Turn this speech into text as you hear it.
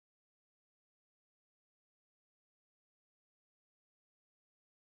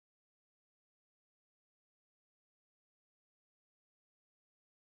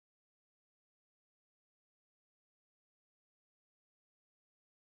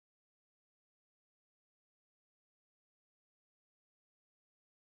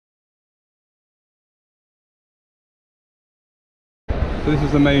So this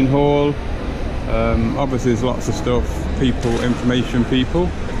is the main hall. Obviously there's lots of stuff, people, information people.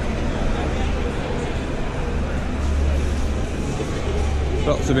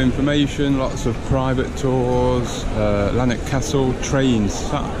 Lots of information, lots of private tours, Lanark Castle, trains,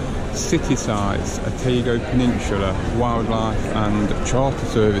 city sites, Otago Peninsula, wildlife and charter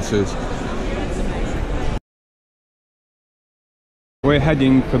services. We're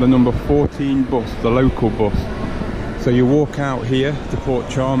heading for the number 14 bus, the local bus. So you walk out here to Port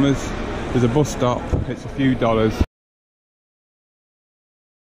Chalmers, there's a bus stop, it's a few dollars.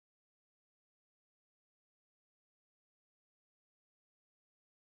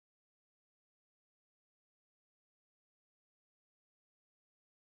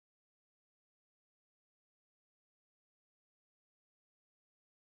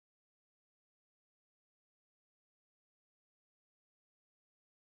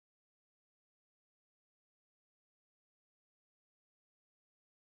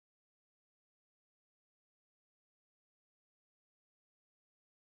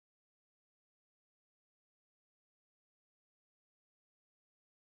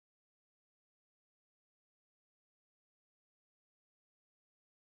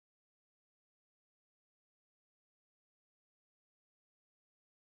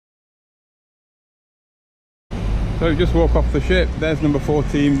 So just walk off the ship, there's number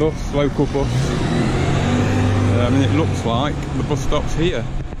 14 bus, local bus. And it looks like the bus stop's here.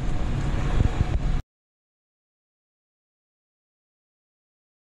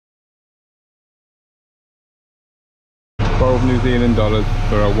 $12 New Zealand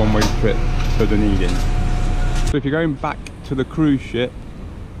for a one-way trip to Dunedin. So if you're going back to the cruise ship,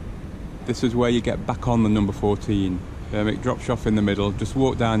 this is where you get back on the number 14. It drops you off in the middle, just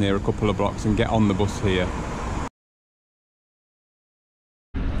walk down here a couple of blocks and get on the bus here.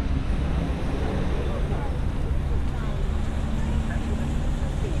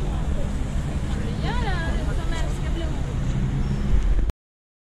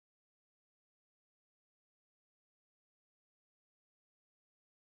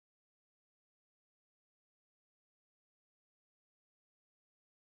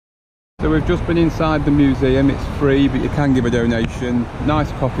 So we've just been inside the museum. It's free, but you can give a donation.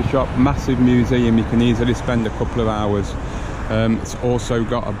 Nice coffee shop, massive museum, you can easily spend a couple of hours. It's also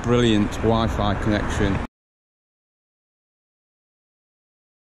got a brilliant Wi-Fi connection.